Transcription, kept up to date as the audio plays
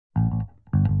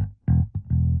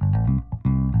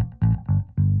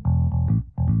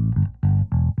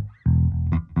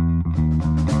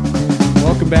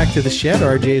Welcome back to the shed.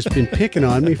 RJ's been picking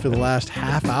on me for the last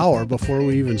half hour before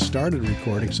we even started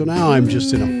recording. So now I'm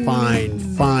just in a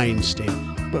fine state.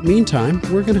 But meantime,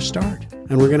 we're going to start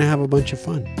and we're going to have a bunch of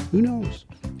fun. Who knows?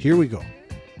 Here we go.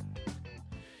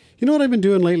 You know what I've been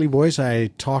doing lately, boys?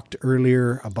 I talked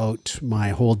earlier about my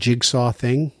whole jigsaw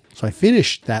thing. So I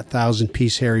finished that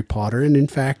 1,000-piece Harry Potter. And in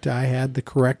fact, I had the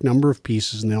correct number of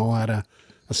pieces and they all had a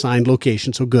assigned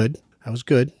location. So good. That was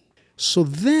good. So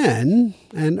then,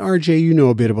 and RJ, you know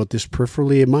a bit about this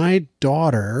peripherally, my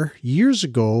daughter years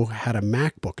ago had a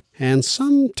MacBook, and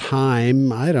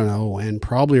sometime, I don't know, and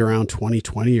probably around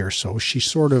 2020 or so, she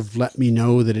sort of let me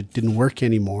know that it didn't work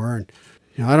anymore. And,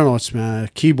 you know, I don't know, it's my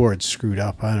keyboard screwed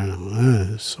up. I don't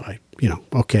know. So I,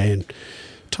 okay. And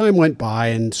time went by.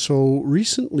 And so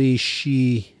recently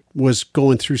she was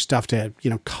going through stuff to,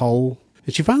 cull,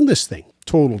 and she found this thing,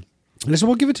 total. And I said,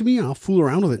 well, give it to me. I'll fool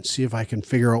around with it and see if I can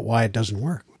figure out why it doesn't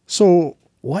work. So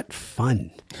what fun.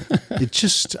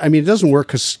 It doesn't work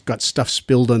because it's got stuff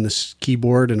spilled on this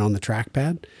keyboard and on the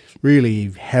trackpad. Really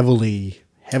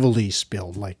heavily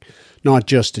spilled, like not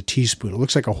just a teaspoon. It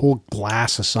looks like a whole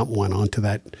glass of something went onto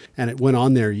that. And it went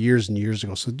on there years and years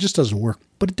ago. So it just doesn't work.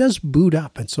 But it does boot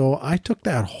up. And so I took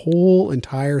that whole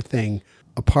entire thing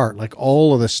apart, like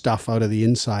all of the stuff out of the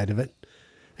inside of it,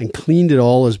 and cleaned it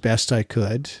all as best I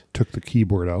could. Took the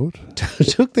keyboard out?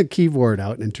 Took the keyboard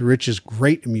out, and to Rich's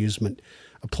great amusement,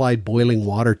 applied boiling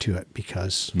water to it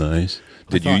because... Nice.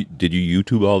 Did you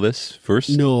YouTube all this first?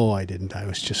 No, I didn't. I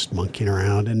was just monkeying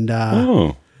around. And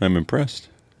I'm impressed.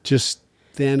 Just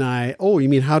then you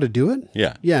mean how to do it?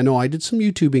 Yeah. Yeah, no, I did some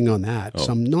YouTubing on that.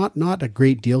 Some not a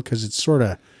great deal because it's sort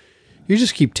of... You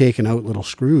just keep taking out little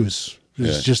screws.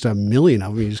 There's just a million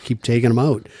of them. You just keep taking them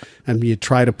out. And you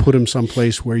try to put them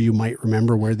someplace where you might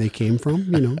remember where they came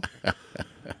from,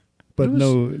 But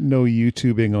no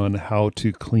YouTubing on how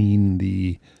to clean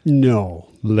the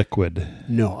liquid.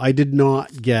 No, I did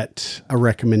not get a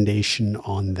recommendation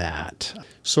on that.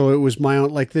 So it was my own,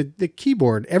 like the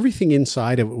keyboard, everything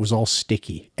inside of it was all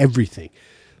sticky. Everything.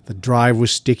 The drive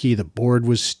was sticky. The board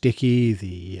was sticky.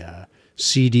 The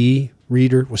CD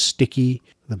reader was sticky.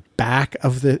 The back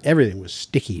of everything was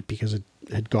sticky because it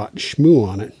had got schmoo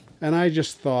on it. And I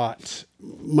just thought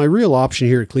my real option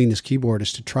here to clean this keyboard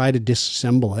is to try to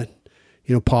disassemble it,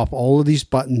 pop all of these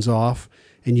buttons off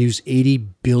and use 80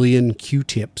 billion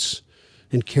Q-tips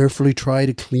and carefully try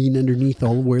to clean underneath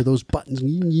all where those buttons,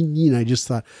 and I just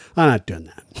thought, I'm not doing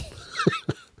that.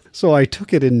 So I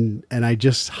took it and I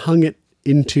just hung it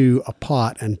into a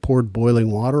pot and poured boiling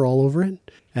water all over it.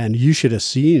 And you should have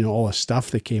seen all the stuff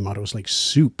that came out. It was like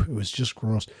soup. It was just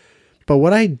gross. But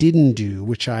what I didn't do,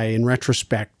 which I, in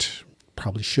retrospect,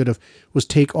 probably should have, was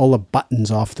take all the buttons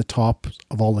off the top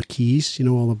of all the keys,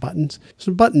 all the buttons.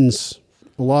 So buttons,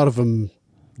 a lot of them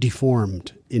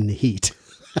deformed in the heat.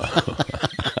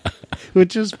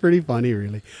 Which is pretty funny,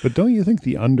 really. But don't you think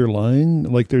the underlying,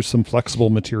 like there's some flexible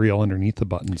material underneath the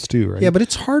buttons too, right? Yeah, but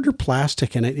it's harder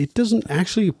plastic and it doesn't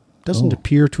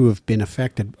appear to have been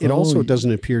affected. It also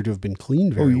doesn't appear to have been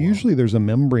cleaned very well. Usually there's a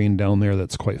membrane down there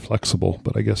that's quite flexible,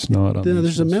 but I guess not.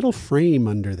 There's a metal frame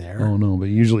under there. Oh, no, but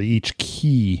usually each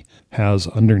key has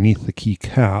underneath the key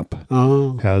cap,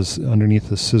 has underneath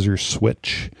the scissor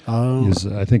switch.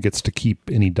 I think it's to keep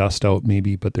any dust out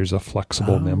maybe, but there's a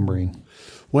flexible membrane.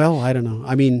 Well, I don't know.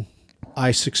 I mean,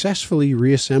 I successfully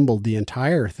reassembled the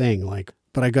entire thing,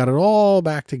 but I got it all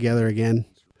back together again.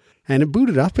 And it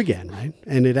booted up again, right?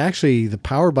 And the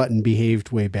power button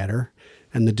behaved way better.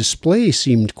 And the display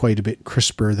seemed quite a bit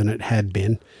crisper than it had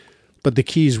been. But the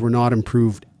keys were not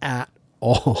improved at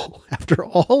all. After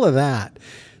all of that,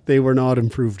 they were not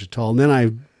improved at all. And then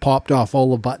I popped off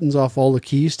all the buttons off all the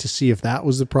keys to see if that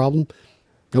was the problem.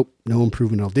 Nope, no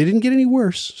improvement at all. They didn't get any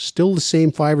worse. Still the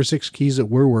same 5 or 6 keys that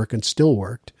were working still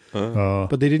worked.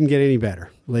 But they didn't get any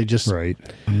better. They just... Right.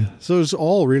 So it was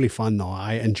all really fun, though.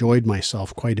 I enjoyed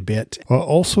myself quite a bit.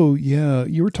 Also,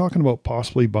 you were talking about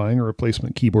possibly buying a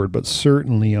replacement keyboard, but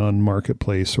certainly on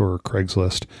Marketplace or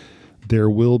Craigslist, there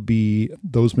will be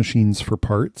those machines for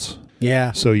parts.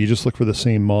 Yeah. So you just look for the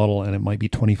same model, and it might be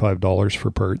 $25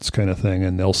 for parts kind of thing,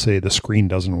 and they'll say the screen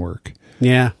doesn't work.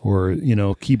 Yeah. Or,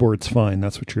 keyboard's fine.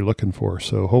 That's what you're looking for.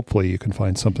 So hopefully you can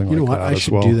find something like that as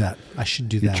well. I should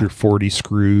do Get that. your 40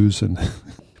 screws.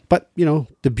 But,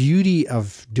 the beauty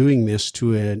of doing this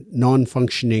to a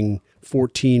non-functioning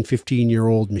 14,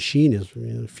 15-year-old machine is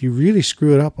if you really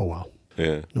screw it up,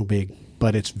 no big.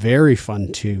 But it's very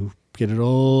fun to get it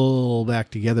all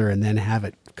back together and then have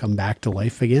it come back to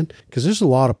life again. Because there's a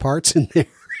lot of parts in there.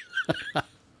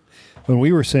 When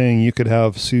we were saying you could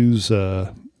have Sue's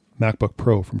MacBook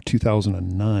Pro from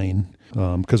 2009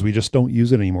 because we just don't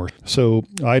use it anymore. So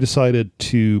I decided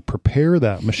to prepare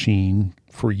that machine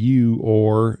for you,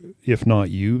 or if not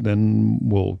you, then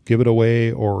we'll give it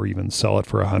away or even sell it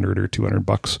for $100 or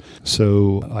 $200.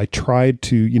 So I tried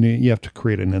to, you have to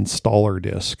create an installer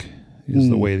disk is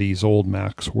the way these old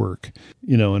Macs work,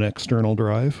 an external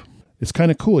drive. It's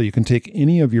kind of cool. You can take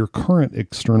any of your current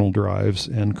external drives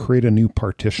and create a new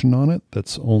partition on it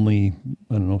that's only,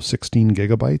 16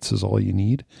 gigabytes is all you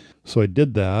need. So I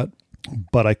did that,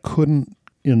 but I couldn't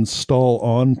install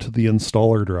onto the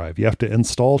installer drive. You have to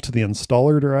install to the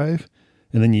installer drive,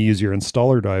 and then you use your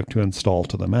installer drive to install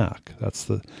to the Mac.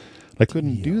 I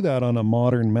couldn't do that on a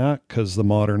modern Mac because the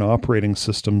modern operating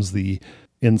systems, the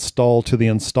install to the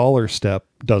installer step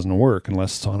doesn't work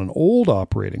unless it's on an old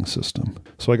operating system.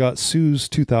 So I got Sue's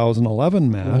 2011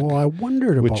 Mac. Oh, I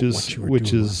wondered about what you were doing.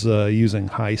 Which is using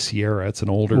High Sierra. It's an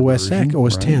older OS version.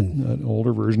 OS right? 10. An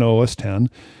older version of OS 10.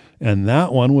 And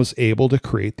that one was able to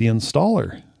create the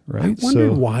installer, right? I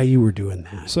wondered why you were doing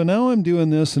that. So now I'm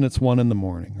doing this and it's 1 a.m,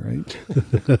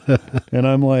 right? And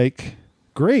I'm like,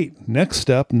 great. Next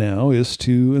step now is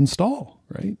to install,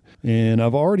 right? And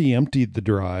I've already emptied the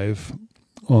drive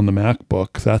on the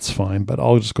MacBook. That's fine, but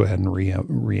I'll just go ahead and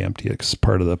re-empty it as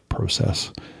part of the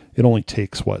process. It only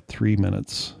takes, 3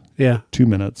 minutes? Yeah. 2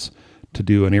 minutes to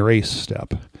do an erase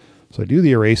step. So I do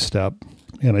the erase step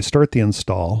and I start the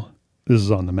install. This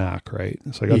is on the Mac, right?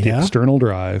 So I got the external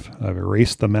drive. I've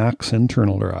erased the Mac's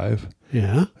internal drive.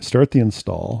 Yeah. I start the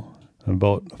install. I'm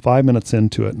about 5 minutes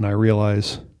into it, and I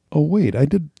realize, oh wait, I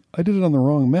did it on the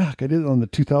wrong Mac. I did it on the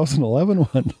 2011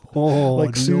 one. Oh,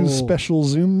 Sue's special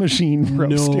Zoom machine for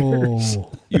upstairs.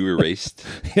 You erased?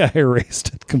 Yeah, I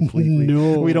erased it completely.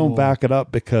 No. We don't back it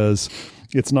up because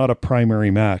it's not a primary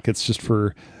Mac. It's just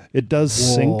it does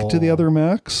sync to the other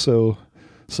Macs,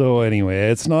 So anyway,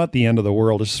 it's not the end of the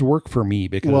world. It's just work for me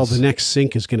because... Well, the next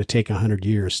sync is going to take 100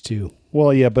 years too.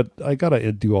 Well, yeah, but I got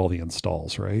to do all the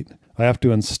installs, right? I have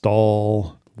to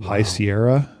install High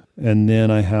Sierra, and then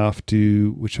I have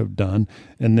to, which I've done,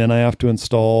 and then I have to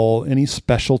install any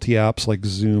specialty apps like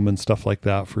Zoom and stuff like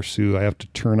that for Sue. I have to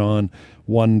turn on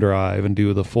OneDrive and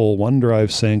do the full OneDrive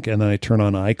sync, and then I turn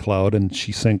on iCloud and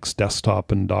she syncs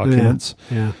desktop and documents.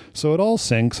 Yeah. So it all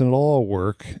syncs and it'll all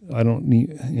work. I don't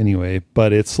need anyway,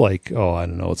 but it's like, I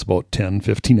don't know, it's about 10,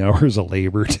 15 hours of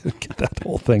labor to get that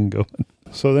whole thing going.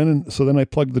 So then I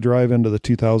plugged the drive into the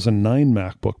 2009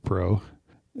 MacBook Pro,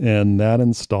 and that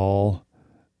install,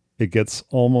 it gets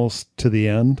almost to the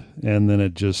end and then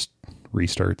it just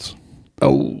restarts.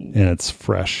 Oh. And it's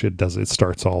fresh. It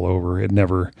starts all over. It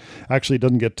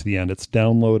doesn't get to the end. It's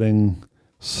downloading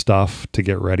stuff to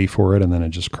get ready for it, and then it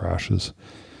just crashes.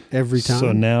 Every time?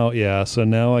 So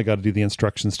now I got to do the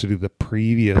instructions to do the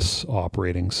previous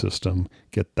operating system,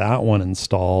 get that one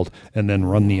installed, and then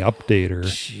run the updater.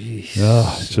 Jeez.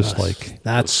 It's just like...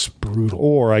 That's brutal.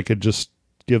 Or I could just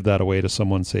give that away to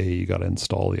someone, say, hey, you got to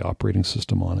install the operating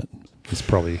system on it. It's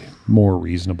probably more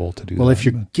reasonable to do that. Well, if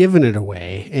you're giving it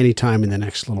away anytime in the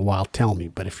next little while, tell me.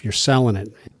 But if you're selling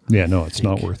it... Yeah, no, it's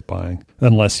not worth buying.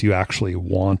 Unless you actually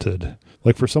wanted...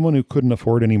 Like for someone who couldn't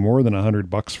afford any more than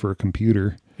 $100 for a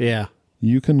computer... Yeah.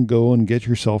 You can go and get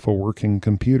yourself a working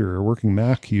computer, a working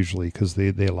Mac usually, because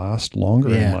they last longer,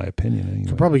 in my opinion. Anyway. You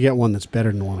could probably get one that's better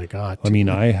than the one I got. I mean,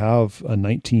 I have a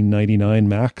 1999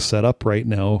 Mac set up right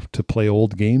now to play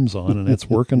old games on, and it's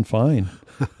working fine.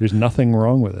 There's nothing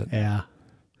wrong with it. Yeah.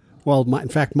 Well, in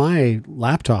fact, my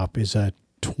laptop is a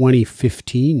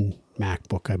 2015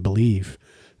 MacBook, I believe.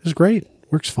 It's great.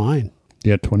 Works fine.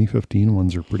 Yeah, 2015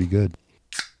 ones are pretty good.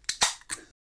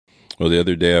 Well, the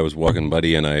other day I was walking,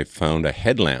 buddy, and I found a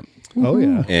headlamp. Oh,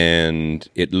 yeah. And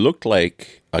it looked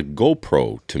like a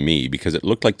GoPro to me because it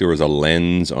looked like there was a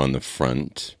lens on the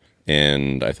front.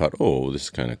 And I thought, oh, this is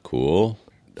kind of cool.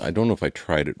 I don't know if I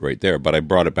tried it right there, but I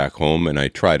brought it back home and I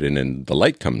tried it and the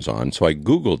light comes on. So I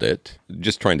Googled it,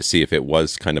 just trying to see if it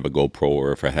was kind of a GoPro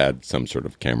or if it had some sort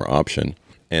of camera option.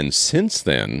 And since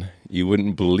then, you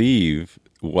wouldn't believe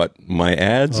what my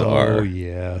ads are. Oh,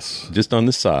 yes. Just on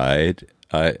the side.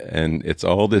 And it's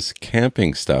all this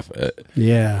camping stuff.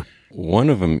 Yeah. One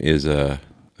of them is they're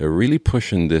really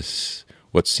pushing this,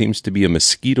 what seems to be a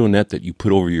mosquito net that you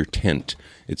put over your tent.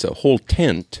 It's a whole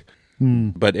tent,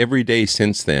 but every day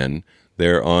since then,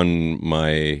 they're on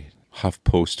my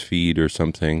HuffPost feed or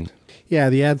something. Yeah,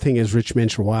 the ad thing, as Rich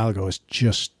mentioned a while ago, is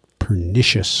just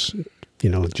pernicious.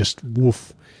 Just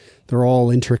woof. They're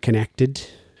all interconnected.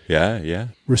 Yeah.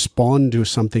 Respond to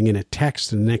something in a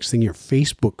text, and the next thing your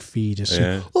Facebook feed is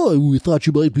saying, oh, we thought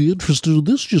you might be interested in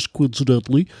this just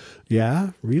coincidentally.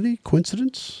 Yeah, really?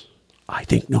 Coincidence? I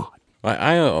think not.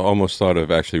 I almost thought of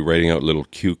actually writing out little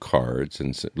cue cards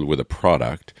with a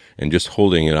product and just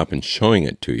holding it up and showing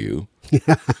it to you.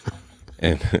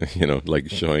 And, like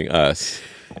showing us.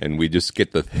 And we just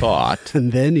get the thought.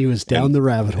 And then he was down the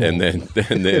rabbit hole. And then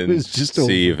it was just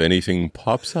see if anything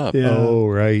pops up. Yeah. Oh,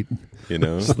 right.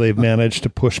 So they've managed to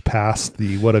push past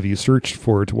the what have you searched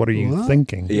for to what are you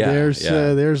thinking. Yeah,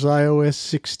 there's iOS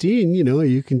 16.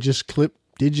 You can just clip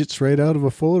digits right out of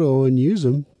a photo and use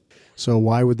them. So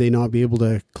why would they not be able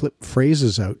to clip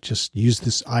phrases out? Just use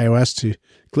this iOS to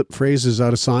clip phrases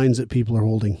out of signs that people are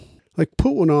holding. Like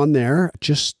put one on there.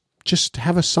 Just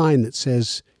have a sign that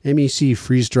says MEC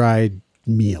freeze-dried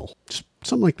meal. Just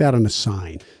something like that on a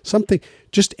sign. Something,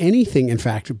 just anything. In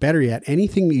fact, better yet,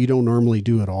 anything that you don't normally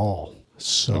do at all.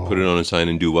 So and put it on a sign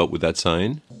and do what with that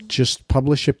sign? Just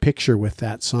publish a picture with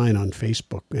that sign on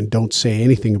Facebook and don't say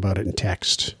anything about it in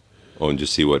text. Oh, and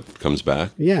just see what comes back?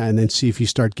 Yeah, and then see if you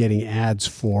start getting ads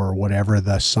for whatever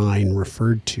the sign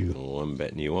referred to. Oh, I'm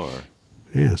betting you are.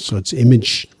 Yeah, so it's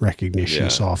image recognition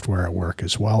software at work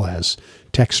as well as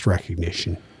text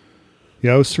recognition.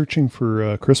 Yeah, I was searching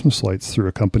for Christmas lights through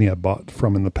a company I bought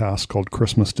from in the past called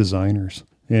Christmas Designers.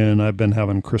 And I've been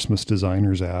having Christmas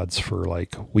Designers ads for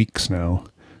like weeks now.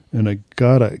 And I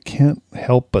can't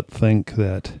help but think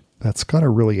that's got to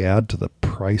really add to the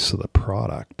price of the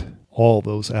product. All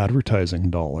those advertising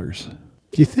dollars.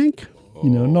 Do you think?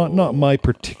 Not my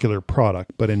particular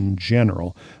product, but in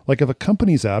general. Like if a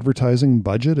company's advertising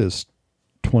budget is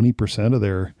 20% of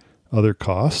their other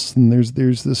costs, then there's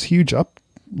this huge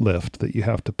uplift that you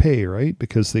have to pay, right?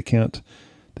 Because they can't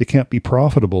be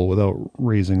profitable without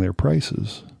raising their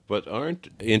prices. But aren't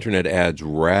internet ads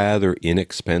rather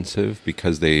inexpensive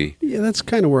because they... Yeah, that's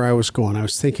kind of where I was going. I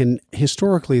was thinking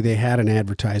historically they had an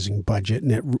advertising budget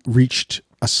and it reached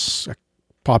a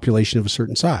population of a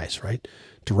certain size, right?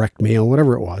 Direct mail,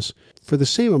 whatever it was. For the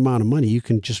same amount of money, you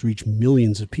can just reach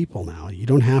millions of people now. You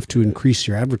don't have to increase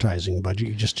your advertising budget.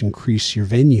 You just increase your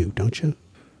venue, don't you?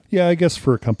 Yeah, I guess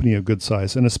for a company of good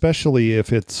size, and especially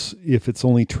if it's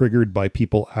only triggered by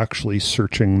people actually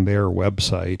searching their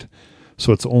website,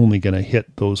 so it's only going to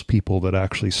hit those people that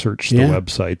actually search the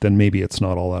website, then maybe it's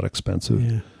not all that expensive.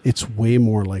 Yeah. It's way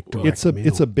more like direct mail.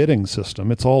 It's a bidding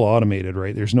system. It's all automated,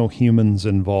 right? There's no humans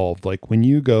involved. Like when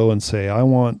you go and say, I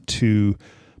want to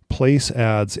place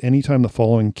ads anytime the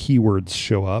following keywords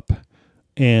show up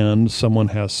and someone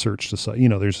has searched a site,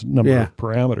 there's a number of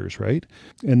parameters, right?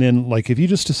 And then like if you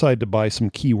just decide to buy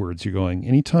some keywords, you're going,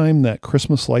 anytime that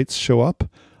Christmas lights show up,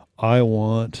 I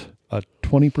want a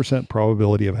 20%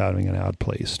 probability of having an ad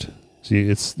placed. See,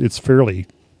 it's fairly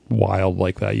wild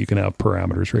like that. You can have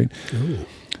parameters, right? Ooh.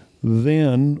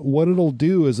 Then what it'll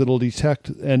do is it'll detect,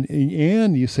 and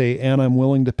you say, and I'm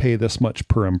willing to pay this much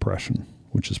per impression,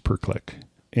 which is per click.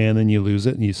 And then you lose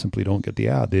it and you simply don't get the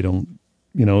ad. They don't,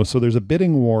 so there's a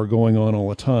bidding war going on all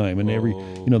the time. And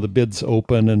the bids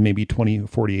open and maybe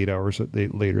 48 hours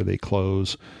later they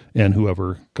close. And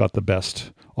whoever got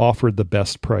offered the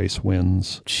best price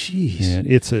wins. Jeez. And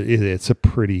it's a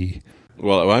pretty...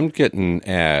 Well, I'm getting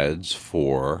ads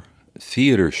for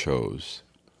theater shows,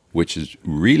 which is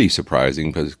really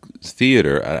surprising because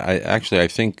theater, I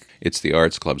think it's the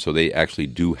Arts Club, so they actually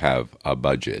do have a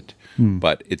budget.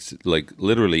 But it's like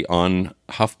literally on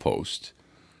HuffPost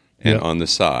and on the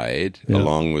side,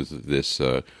 along with this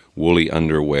woolly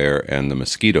underwear and the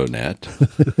mosquito net,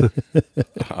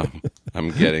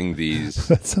 I'm getting these.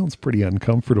 That sounds pretty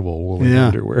uncomfortable, woolly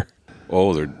underwear.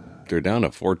 Oh, they're down to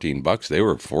 $14. They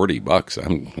were $40.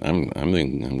 I'm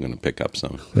going to pick up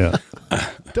some. Yeah.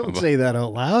 Don't say that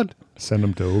out loud. Send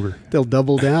them to Ogre. They'll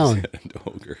double down. Send them to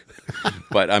Ogre.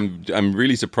 But I'm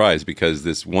really surprised because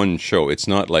this one show, it's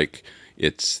not like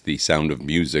it's the Sound of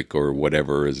Music or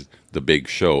whatever is the big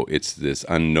show. It's this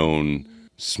unknown,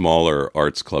 smaller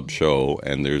Arts Club show,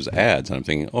 and there's ads. And I'm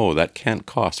thinking, oh, that can't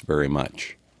cost very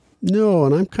much. No,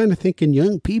 and I'm kind of thinking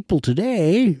young people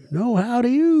today know how to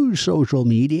use social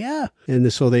media.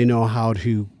 And so they know how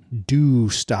to do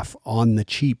stuff on the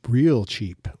cheap, real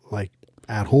cheap, like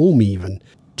at home even,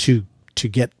 to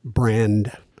get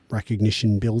brand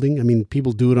recognition building. I mean,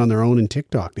 people do it on their own in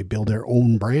TikTok. They build their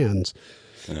own brands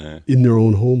in their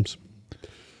own homes.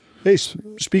 Hey,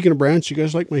 speaking of brands, you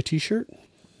guys like my T-shirt?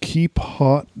 Keep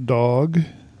hot dog.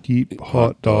 Keep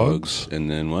hot dogs. And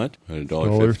then what?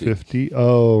 $1.50.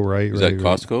 Oh, right. Is that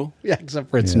Costco? Yeah, except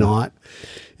for it's not.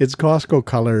 It's Costco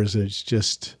colors. It's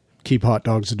just keep hot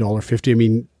dogs $1.50. I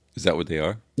mean, is that what they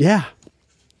are? Yeah.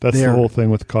 That's the whole thing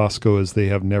with Costco is they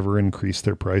have never increased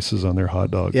their prices on their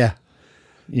hot dogs. Yeah.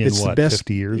 It's the best,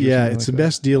 50 years? Yeah, it's the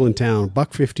best deal in town.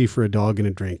 $1.50 for a dog and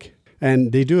a drink.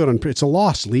 And they do it it's a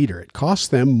lost leader. It costs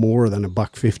them more than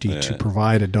 $1.50 to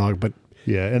provide a dog, but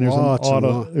yeah, and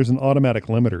there's an automatic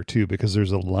limiter too because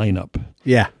there's a lineup.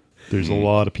 Yeah. There's a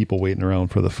lot of people waiting around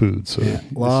for the food. So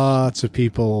lots of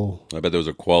people. I bet those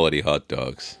are quality hot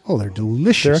dogs. Oh, they're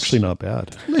delicious. They're actually not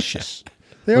bad. Delicious.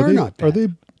 They are not bad. Are they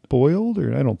boiled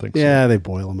or I don't think so. Yeah, they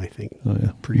boil them, I think. Oh,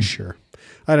 yeah. Pretty sure.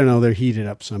 I don't know. They're heated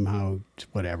up somehow,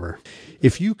 whatever.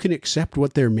 If you can accept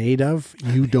what they're made of,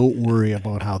 you don't worry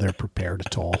about how they're prepared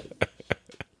at all.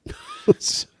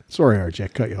 Sorry, RJ, I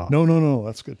cut you off. No,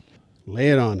 that's good.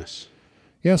 Lay it on us.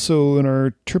 Yeah, so in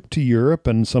our trip to Europe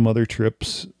and some other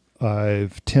trips,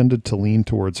 I've tended to lean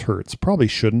towards Hertz. Probably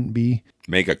shouldn't be.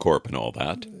 Megacorp and all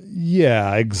that.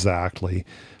 Yeah, exactly.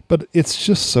 But it's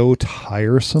just so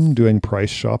tiresome doing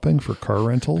price shopping for car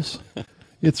rentals.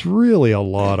 It's really a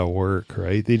lot of work,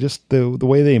 right? They just, the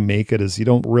way they make it is you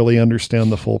don't really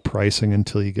understand the full pricing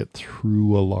until you get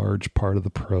through a large part of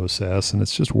the process. And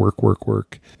it's just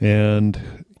work.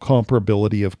 And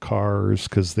comparability of cars,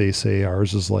 because they say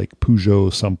ours is like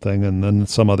Peugeot something, and then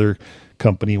some other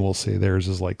company will say theirs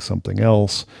is like something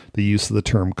else. The use of the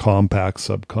term compact,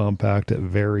 subcompact, it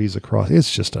varies across.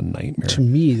 It's just a nightmare. To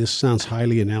me, this sounds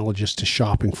highly analogous to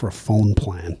shopping for a phone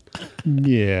plan.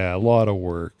 Yeah, a lot of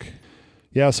work.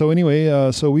 Yeah, so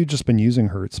anyway, so we've just been using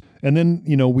Hertz. And then,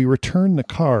 we return the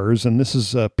cars, and this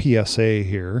is a PSA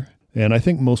here. And I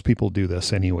think most people do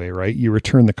this anyway, right? You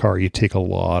return the car, you take a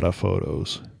lot of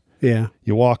photos. Yeah.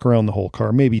 You walk around the whole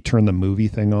car, maybe turn the movie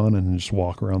thing on and just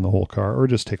walk around the whole car, or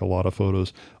just take a lot of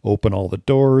photos, open all the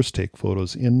doors, take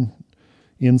photos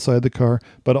inside the car,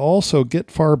 but also get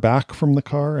far back from the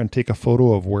car and take a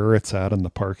photo of where it's at in the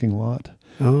parking lot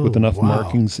with enough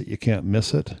markings that you can't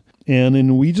miss it. And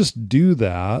then we just do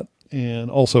that,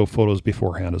 and also photos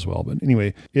beforehand as well. But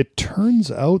anyway, it turns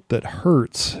out that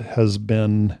Hertz has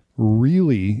been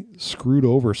really screwed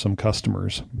over some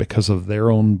customers because of their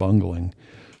own bungling.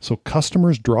 So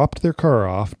customers dropped their car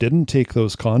off, didn't take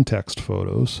those context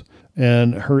photos,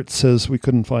 and Hertz says we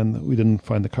didn't find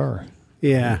the car.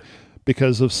 Yeah.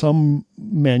 Because of some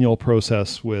manual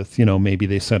process with, maybe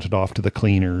they sent it off to the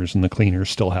cleaners and the cleaners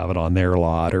still have it on their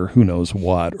lot or who knows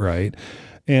what, right?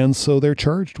 And so they're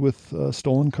charged with a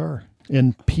stolen car.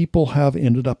 And people have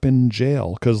ended up in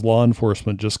jail because law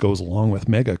enforcement just goes along with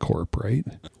Megacorp, right?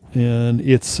 And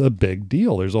it's a big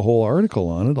deal. There's a whole article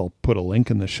on it. I'll put a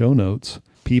link in the show notes.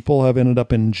 People have ended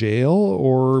up in jail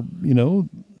or,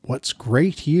 What's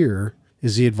great here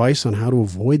is the advice on how to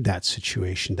avoid that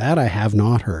situation. That I have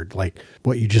not heard. Like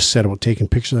what you just said about taking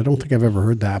pictures. I don't think I've ever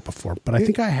heard that before. But I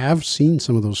think I have seen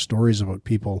some of those stories about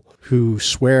people who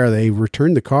swear they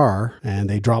returned the car and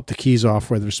they dropped the keys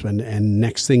off where they're spending. And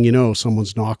next thing you know,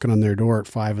 someone's knocking on their door at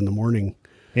 5 a.m.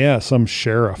 Yeah, some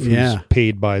sheriff who's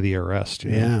paid by the arrest.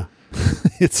 Yeah.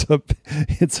 It's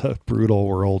a brutal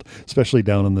world, especially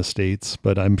down in the States,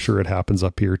 but I'm sure it happens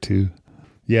up here too.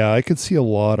 Yeah, I could see a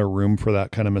lot of room for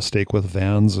that kind of mistake with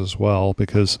vans as well,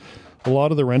 because a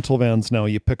lot of the rental vans now,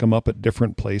 you pick them up at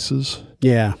different places.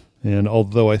 Yeah. And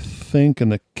although I think in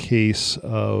the case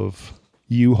of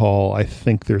U-Haul, I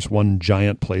think there's one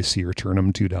giant place you return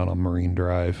them to down on Marine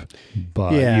Drive.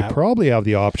 But you probably have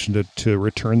the option to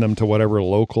return them to whatever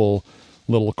local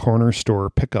little corner store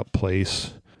pickup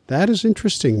place. That is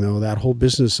interesting, though, that whole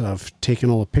business of taking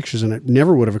all the pictures. And it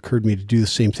never would have occurred to me to do the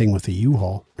same thing with the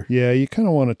U-Haul. Yeah, you kind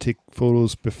of want to take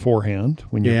photos beforehand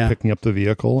when you're picking up the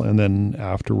vehicle and then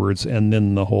afterwards, and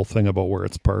then the whole thing about where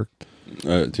it's parked.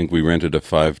 I think we rented a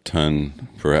 5-ton,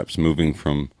 perhaps moving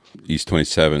from East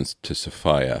 27th to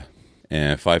Sophia,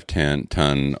 and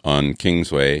 5-ton on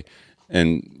Kingsway,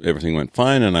 and everything went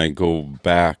fine. And I go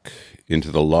back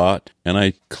into the lot, and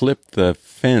I clipped the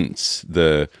fence,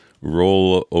 the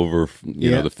roll over,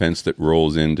 the fence that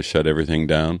rolls in to shut everything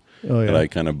down. Oh, yeah. And I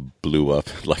kind of blew up.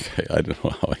 Like, I don't know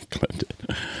how I clipped it.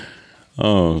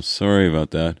 Oh, sorry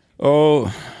about that.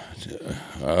 Oh,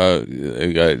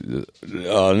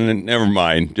 never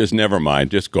mind. Just never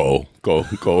mind. Just go,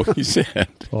 he said.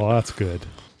 Well, that's good.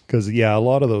 Because, a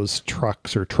lot of those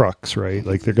trucks, right?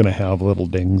 Like, they're going to have little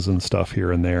dings and stuff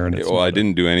here and there. And I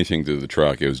didn't do anything to the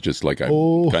truck. It was just like I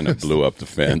kind of blew up the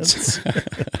fence.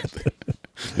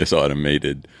 This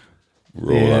automated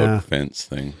roll-out fence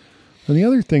thing. And the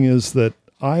other thing is that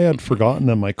I had forgotten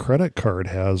that my credit card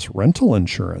has rental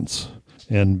insurance.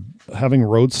 And having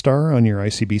Roadstar on your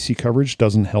ICBC coverage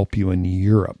doesn't help you in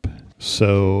Europe.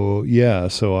 So,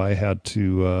 so I had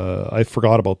to, I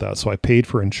forgot about that. So I paid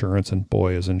for insurance, and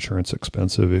boy, is insurance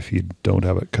expensive if you don't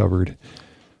have it covered.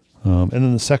 And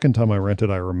then the second time I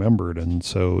rented, I remembered, and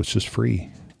so it's just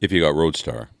free. If you got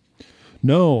Roadstar.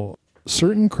 No,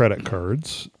 certain credit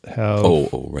cards have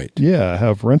right. Yeah,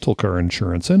 have rental car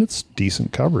insurance, and it's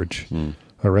decent coverage.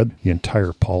 I read the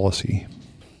entire policy.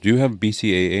 Do you have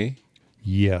BCAA?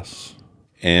 Yes.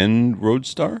 And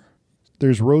Roadstar?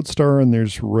 There's Roadstar and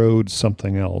there's Road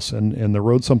something else. And the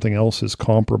Road something else is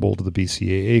comparable to the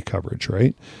BCAA coverage,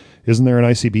 right? Isn't there an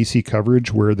ICBC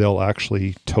coverage where they'll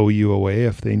actually tow you away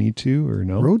if they need to, or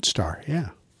no? Roadstar, yeah.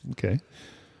 Okay.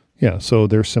 Yeah, so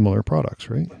they're similar products,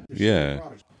 right? Yeah.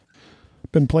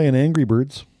 Been playing Angry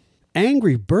Birds.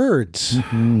 Angry Birds.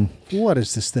 Mm-hmm. What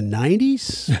is this, the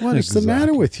 90s? What is the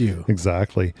matter with you?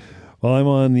 Exactly. Well, I'm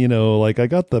on, I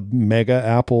got the mega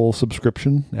Apple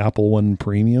subscription, Apple One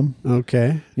Premium.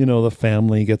 Okay. The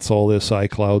family gets all this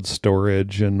iCloud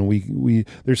storage, and we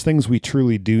there's things we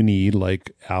truly do need,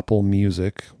 like Apple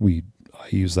Music. I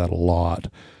use that a lot.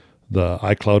 The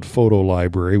iCloud photo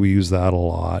library, we use that a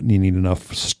lot, and you need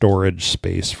enough storage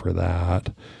space for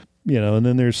that. And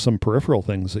then there's some peripheral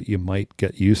things that you might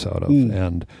get use out of,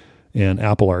 and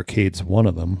Apple Arcade's one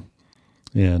of them.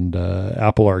 And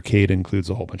Apple Arcade includes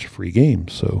a whole bunch of free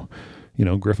games. So,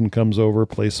 Griffin comes over,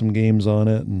 plays some games on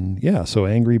it, and so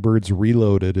Angry Birds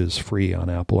Reloaded is free on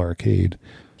Apple Arcade.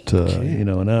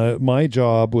 Now my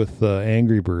job with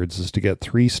Angry Birds is to get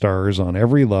 3 stars on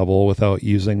every level without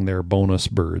using their bonus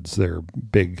birds, their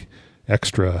big,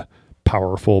 extra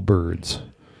powerful birds.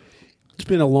 It's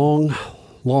been a long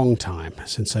time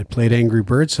since I played Angry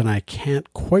Birds, and I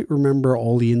can't quite remember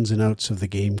all the ins and outs of the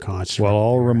game construct. Well,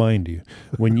 I'll remind you.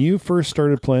 When you first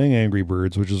started playing Angry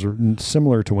Birds, which is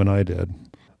similar to when I did,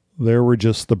 there were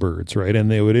just the birds, right? And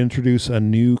they would introduce a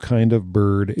new kind of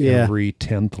bird every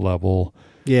 10th level.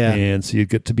 Yeah. And so you'd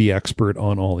get to be expert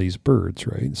on all these birds,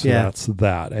 right? So that's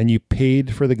that. And you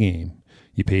paid for the game.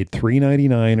 You paid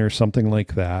 $3.99 or something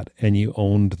like that, and you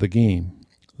owned the game.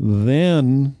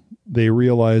 Then they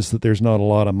realized that there's not a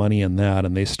lot of money in that,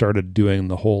 and they started doing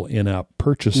the whole in-app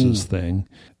purchases thing,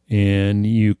 and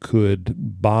you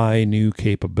could buy new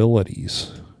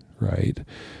capabilities, right?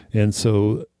 And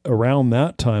so around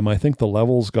that time, I think the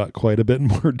levels got quite a bit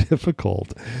more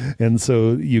difficult. And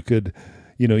so you could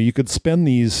spend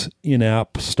these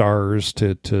in-app stars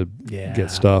to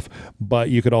get stuff, but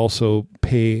you could also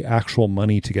pay actual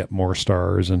money to get more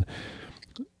stars. And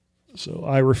so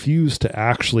I refuse to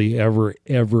actually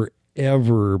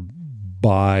ever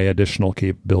buy additional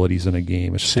capabilities in a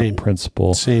game. It's just a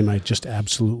principle. Same. I just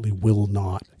absolutely will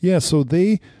not. Yeah. So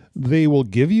they will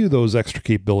give you those extra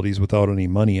capabilities without any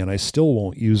money, and I still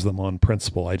won't use them on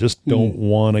principle. I just don't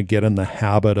want to get in the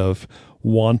habit of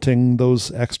wanting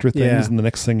those extra things. Yeah. And the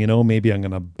next thing you know, maybe I'm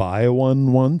going to buy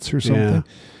one once or something. Yeah.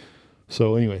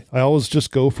 So anyway, I always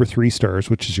just go for 3 stars,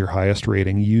 which is your highest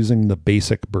rating, using the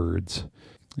basic birds.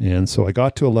 And so I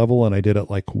got to a level and I did it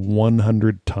like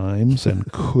 100 times and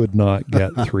could not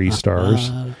get 3 stars.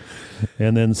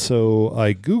 And then so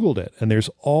I Googled it, and there's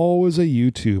always a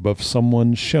YouTube of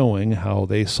someone showing how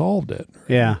they solved it. Right?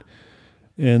 Yeah.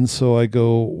 And so I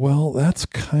go, well, that's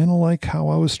kind of like how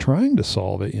I was trying to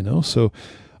solve it, So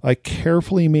I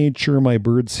carefully made sure my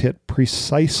birds hit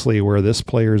precisely where this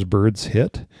player's birds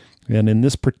hit. And in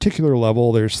this particular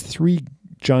level, there's 3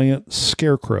 giant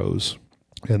scarecrows.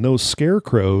 And those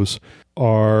scarecrows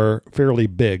are fairly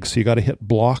big. So you got to hit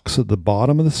blocks at the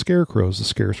bottom of the scarecrows. The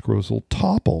scarecrows will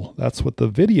topple. That's what the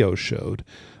video showed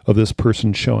of this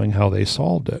person showing how they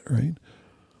solved it, right?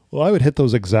 Well, I would hit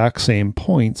those exact same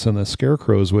points and the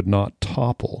scarecrows would not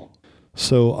topple.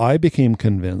 So I became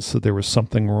convinced that there was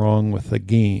something wrong with the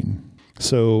game.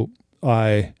 So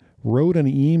I wrote an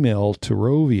email to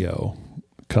Rovio,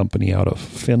 a company out of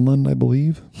Finland, I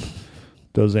believe,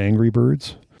 does Angry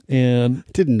Birds. And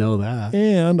didn't know that.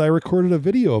 And I recorded a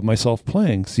video of myself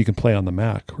playing, so you can play on the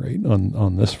Mac, right,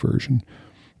 on this version.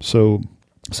 So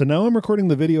now I'm recording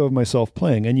the video of myself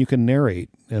playing, and you can narrate,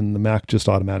 and the Mac just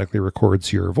automatically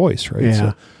records your voice, right?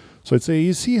 Yeah. So I'd say,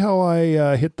 you see how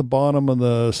I hit the bottom of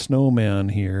the snowman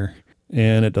here,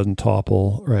 and it doesn't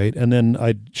topple, right? And then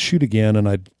I'd shoot again, and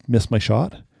I'd miss my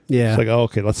shot. Yeah. It's like, oh,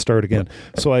 okay, let's start again.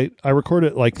 So I record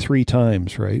it like 3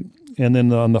 times, right? And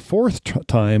then on the 4th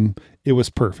time, it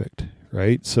was perfect,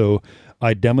 right? So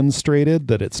I demonstrated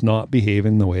that it's not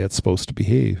behaving the way it's supposed to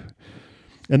behave.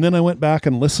 And then I went back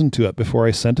and listened to it before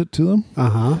I sent it to them.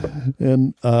 Uh-huh.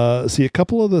 And see, a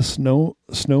couple of the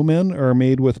snowmen are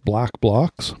made with black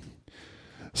blocks.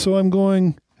 So I'm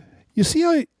going, you see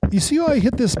how I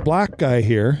hit this black guy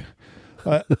here?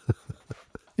 And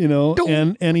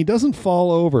he doesn't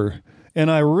fall over.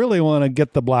 And I really want to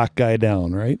get the black guy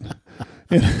down, right?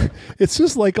 And it's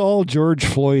just like all George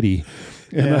Floyd-y.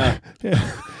 And,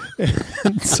 yeah.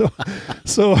 And so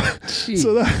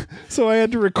So I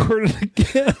had to record it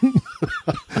again.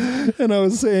 And I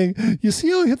was saying, you see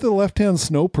how I hit the left-hand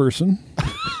snow person?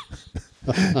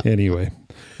 Anyway,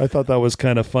 I thought that was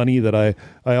kind of funny that I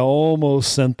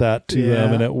almost sent that to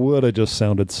them, and it would have just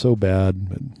sounded so bad.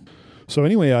 But, so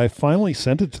anyway, I finally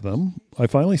sent it to them.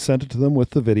 With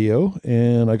the video,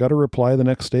 and I got a reply the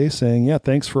next day saying, yeah,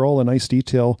 thanks for all the nice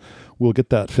detail. We'll get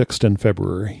that fixed in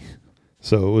February.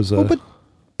 So it was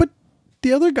but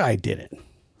the other guy did it.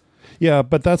 Yeah,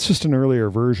 but that's just an earlier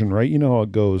version, right? You know how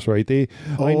it goes, right?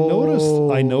 I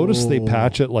noticed they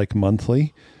patch it like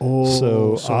monthly.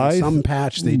 So some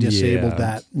patch they disabled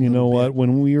that. You know what?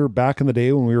 When we were back in the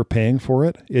day when we were paying for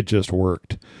it, it just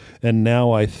worked. And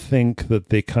now I think that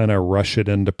they kind of rush it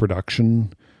into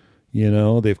production. You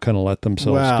know, they've kind of let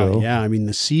themselves go. Yeah, I mean,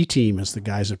 the C team is the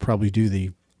guys that probably do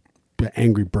the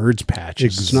Angry Birds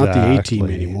patches. Exactly. It's not the A team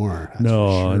anymore.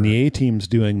 No, and the A team's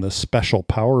doing the special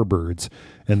Power Birds,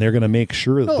 and they're going to make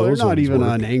sure that those they're not even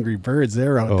work. on Angry Birds.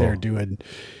 They're out there doing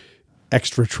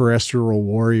Extraterrestrial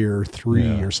Warrior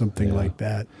 3 or something like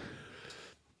that.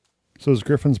 So it was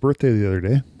Griffin's birthday the other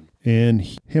day, and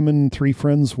him and 3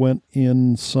 friends went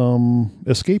in some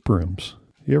escape rooms.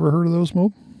 You ever heard of those,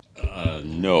 Mobe?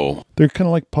 No. They're kind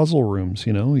of like puzzle rooms,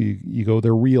 you know. You go,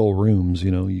 they're real rooms, you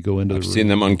know. You go into I've seen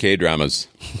them on K-dramas.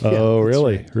 Oh,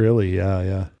 really? Right. Really?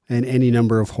 Yeah. And any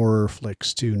number of horror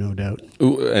flicks, too, no doubt.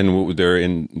 Ooh, and they're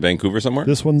in Vancouver somewhere?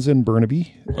 This one's in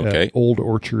Burnaby, at Old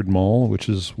Orchard Mall, which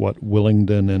is what,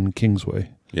 Willingdon and Kingsway.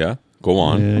 Yeah, go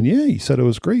on. And yeah, he said it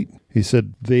was great. He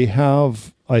said they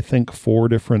have, I think, 4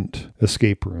 different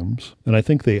escape rooms, and I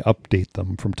think they update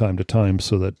them from time to time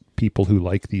so that people who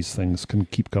like these things can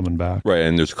keep coming back. Right,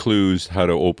 and there's clues how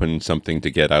to open something to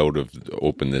get out of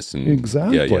open this. And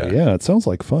exactly. Yeah, it sounds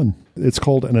like fun. It's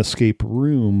called an escape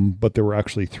room, but there were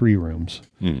actually 3 rooms.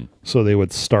 So they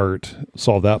would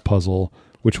solve that puzzle,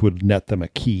 which would net them a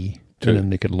key, and then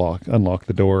they could unlock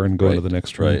the door and go into the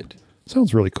next room. Right.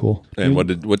 Sounds really cool. And what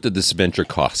did this adventure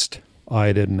cost?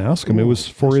 I didn't ask him. It was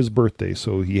for his birthday,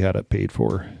 so he had it paid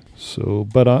for. So,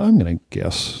 but I'm going to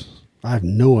guess. I have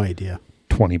no idea.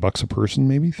 $20 a person,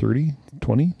 maybe 30,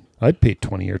 20. I'd pay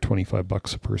 20 or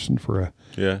 $25 a person for a.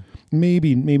 Yeah.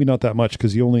 Maybe not that much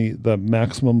because the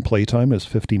maximum playtime is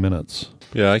 50 minutes.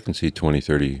 Yeah, I can see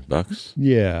 $20-$30.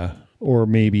 Yeah, or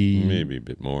maybe a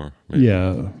bit more. Maybe.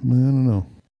 Yeah, I don't know.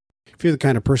 If you're the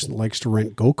kind of person that likes to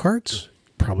rent go-karts,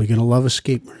 probably going to love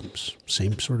escape rooms.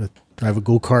 Same sort of drive a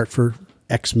go-kart for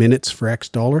X minutes for X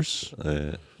dollars.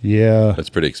 Yeah.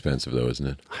 That's pretty expensive, though, isn't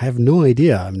it? I have no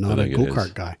idea. I'm not a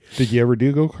go-kart guy. Did you ever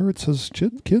do go-karts as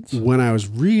kids? When I was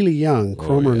really young,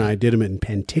 Cromer and I did them in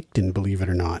Penticton, believe it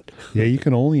or not. Yeah, you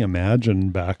can only imagine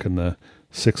back in the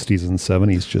 60s and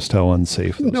 70s just how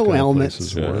unsafe those no helmets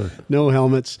places were. No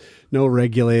helmets, no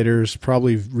regulators,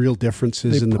 probably real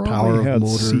differences in the power of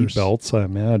motors. Seat belts, I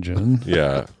imagine.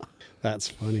 Yeah. That's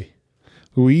funny.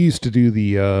 We used to do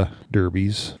the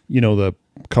derbies, you know, the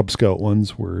Cub Scout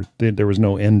ones where there was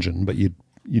no engine, but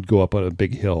you'd go up on a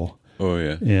big hill. Oh,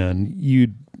 yeah. And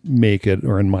you'd make it,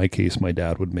 or in my case, my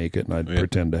dad would make it, and I'd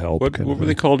pretend to help. What were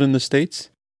they called in the States?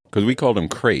 Because we called them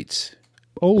crates.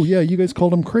 Oh, yeah, you guys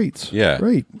called them crates. Yeah.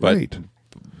 Right.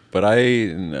 But I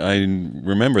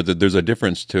remember that there's a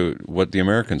difference to what the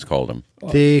Americans called them.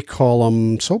 They call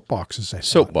them soapboxes, I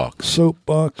thought.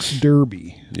 Soapbox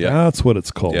derby. Yeah. That's what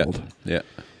it's called. Yeah.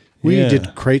 We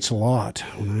did crates a lot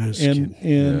when I was a kid.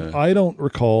 And I don't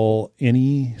recall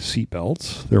any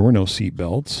seatbelts. There were no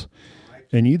seatbelts.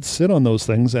 And you'd sit on those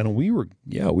things, and we were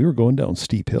going down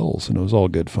steep hills, and it was all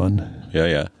good fun.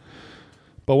 Yeah.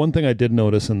 But one thing I did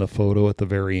notice in the photo at the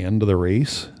very end of the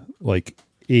race, like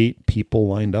 8 people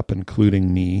lined up,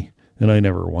 including me, and I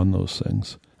never won those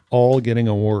things, all getting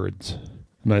awards.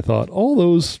 And I thought, all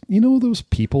those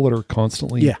people that are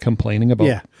constantly complaining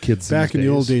about kids back in the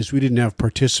old days, we didn't have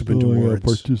participant awards.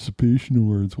 Participation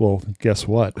awards. Well, guess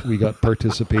what? We got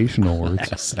participation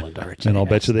awards. Excellent, Archie. And I'll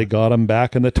bet you they got them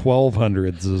back in the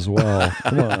 1200s as well.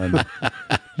 Come on.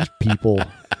 These people.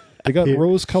 They got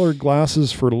rose-colored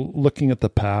glasses for looking at the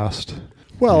past.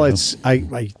 Well,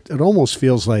 it almost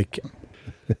feels like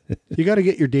you got to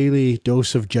get your daily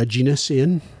dose of judginess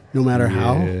in, no matter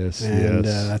how. And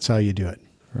that's how you do it.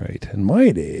 Right. In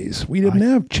my days, we didn't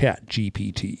have Chat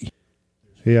GPT.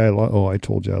 Yeah, I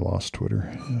told you I lost Twitter.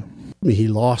 Yeah. He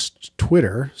lost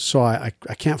Twitter, so I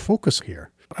can't focus here.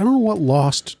 I don't know what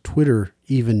lost Twitter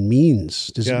even means.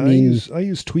 Does it mean... I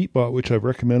use Tweetbot, which I've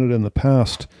recommended in the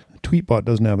past. Tweetbot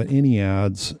doesn't have any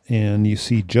ads, and you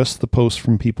see just the posts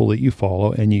from people that you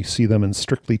follow, and you see them in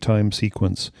strictly time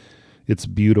sequence. It's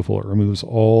beautiful. It removes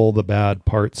all the bad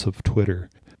parts of Twitter.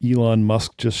 Elon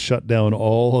Musk just shut down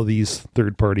all of these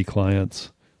third-party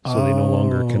clients. So they no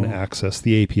longer can access.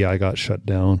 The API got shut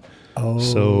down.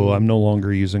 So I'm no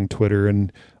longer using Twitter.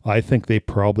 And I think they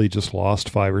probably just lost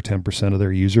 5 or 10% of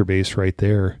their user base right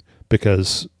there.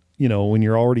 Because, when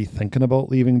you're already thinking about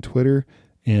leaving Twitter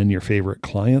and your favorite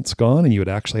client's gone and you would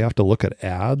actually have to look at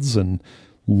ads and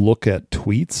look at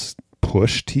tweets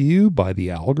pushed to you by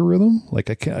the algorithm. Like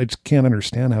I just can't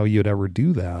understand how you'd ever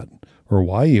do that or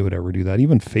why you would ever do that.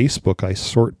 Even Facebook, I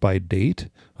sort by date.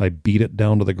 I beat it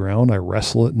down to the ground. I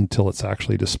wrestle it until it's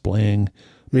actually displaying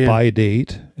by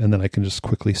date, and then I can just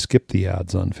quickly skip the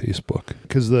ads on Facebook.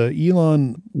 Because the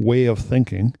Elon way of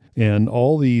thinking and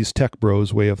all these tech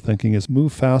bros way of thinking is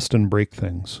move fast and break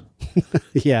things.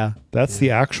 Yeah. That's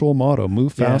the actual motto,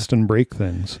 move fast and break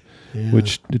things,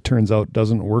 which it turns out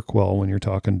doesn't work well when you're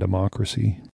talking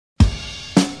democracy.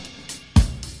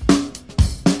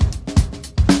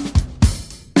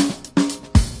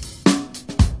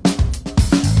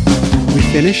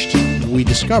 Finished, we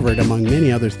discovered, among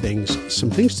many other things, some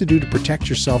things to do to protect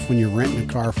yourself when you're renting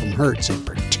a car from Hertz in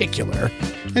particular.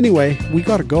 Anyway, we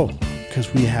gotta go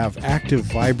because we have active,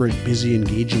 vibrant, busy,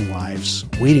 engaging lives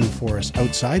waiting for us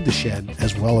outside the shed,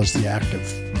 as well as the active,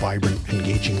 vibrant,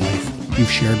 engaging life you've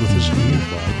shared with us in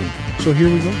here. So here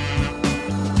we go.